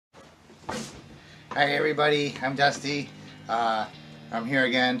Hi everybody, I'm Dusty. I'm here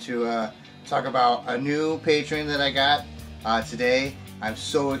again to talk about a new patron that I got today. I'm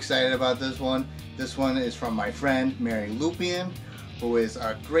so excited about this one. This one is from my friend Mary Lupien, who is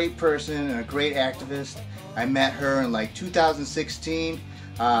a great person and a great activist. I met her in like 2016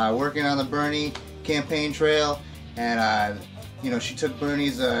 working on the Bernie campaign trail, and she took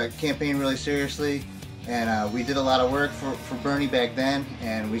Bernie's campaign really seriously, and we did a lot of work for Bernie back then,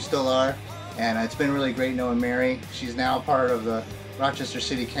 and we still are. And it's been really great knowing Mary. She's now part of the Rochester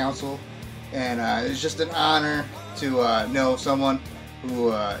City Council, and it's just an honor to know someone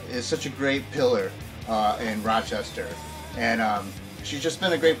who is such a great pillar in Rochester. And she's just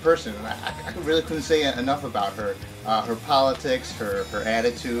been a great person, and I really couldn't say enough about her. Her politics, her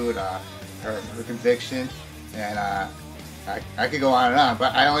attitude, her conviction, and I could go on and on,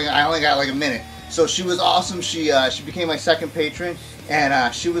 but I only got like a minute. So she was awesome. She became my second patron,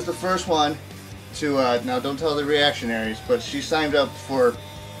 and she was the first one to now don't tell the reactionaries, but she signed up for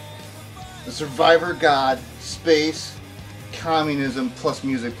the Survivor God Space Communism Plus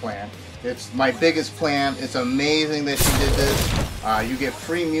Music plan. It's my biggest plan. It's amazing that she did this. You get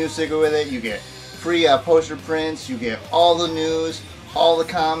free music with it. You get free poster prints. You get all the news, all the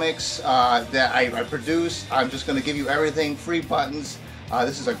comics that I produce. I'm just going to give you everything, free buttons.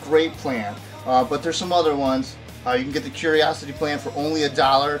 This is a great plan. But there's some other ones. You can get the Curiosity plan for only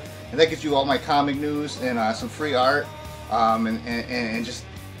 $1, and that gets you all my comic news and some free art, and just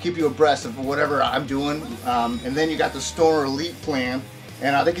keep you abreast of whatever I'm doing. And then you got the Stoner Elite plan,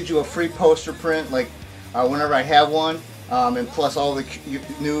 and that gets you a free poster print, like whenever I have one, and plus all the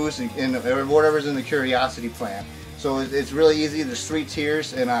news and whatever's in the Curiosity plan. So it's really easy. There's 3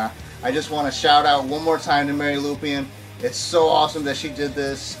 tiers, and I just want to shout out one more time to Mary Lupien. It's so awesome that she did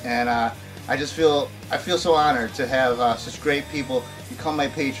this, and I feel so honored to have such great people become my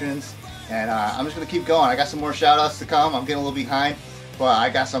patrons, and I'm just gonna keep going. I got some more shout outs to come. I'm getting a little behind, but I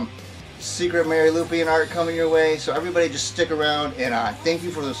got some secret Mary Lupien art coming your way, so everybody just stick around, and thank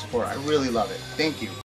you for the support. I really love it. Thank you.